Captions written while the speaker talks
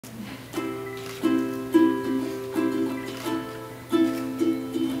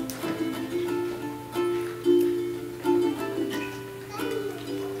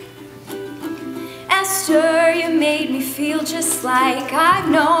Esther, you made me feel just like I've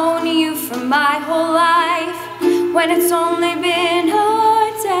known you for my whole life, when it's only been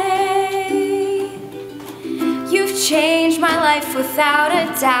a day. You've changed my life without a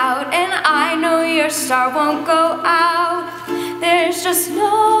doubt, and I know your star won't go out. There's just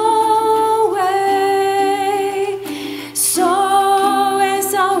no way. So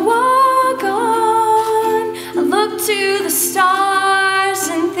as I walk on, I look to the stars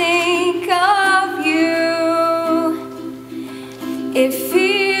and think of you. It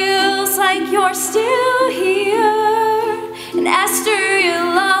feels like you're still here, and Esther, your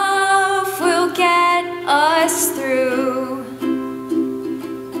love will get us through.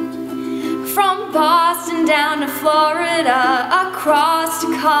 From Boston down to Florida, across to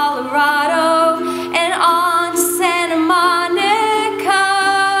Colorado, and on to Santa Monica.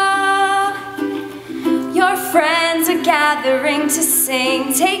 Your friends are gathering to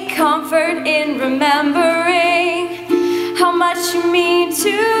sing. Take comfort in remembering how much you mean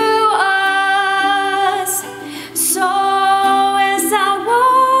to us. So as I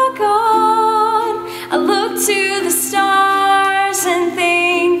walk on, I look to the stars and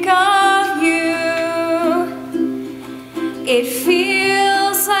think of you. It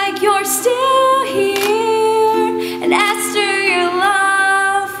feels like you're still here, and Esther, your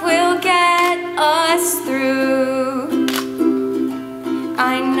love will get us through.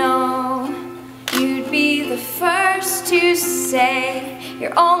 I know you'd be the first to say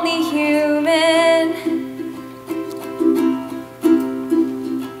you're only human,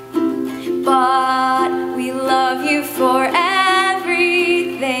 but we love you for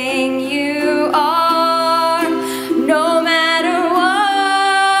everything you are, no matter what.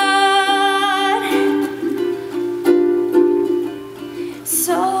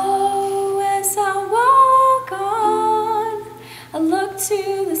 So as I walk on, I look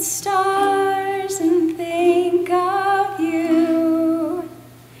to the stars and think of you.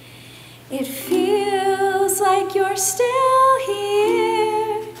 It feels like you're still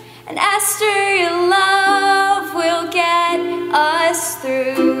here, and Esther, your love will get us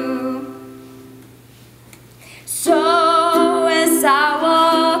through. So as I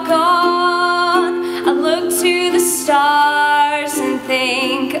walk on, I look to the stars and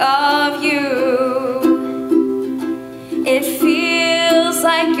think of you. It feels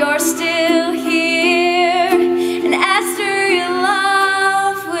like you're still here, and Esther, your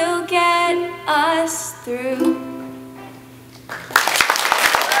love will get us through.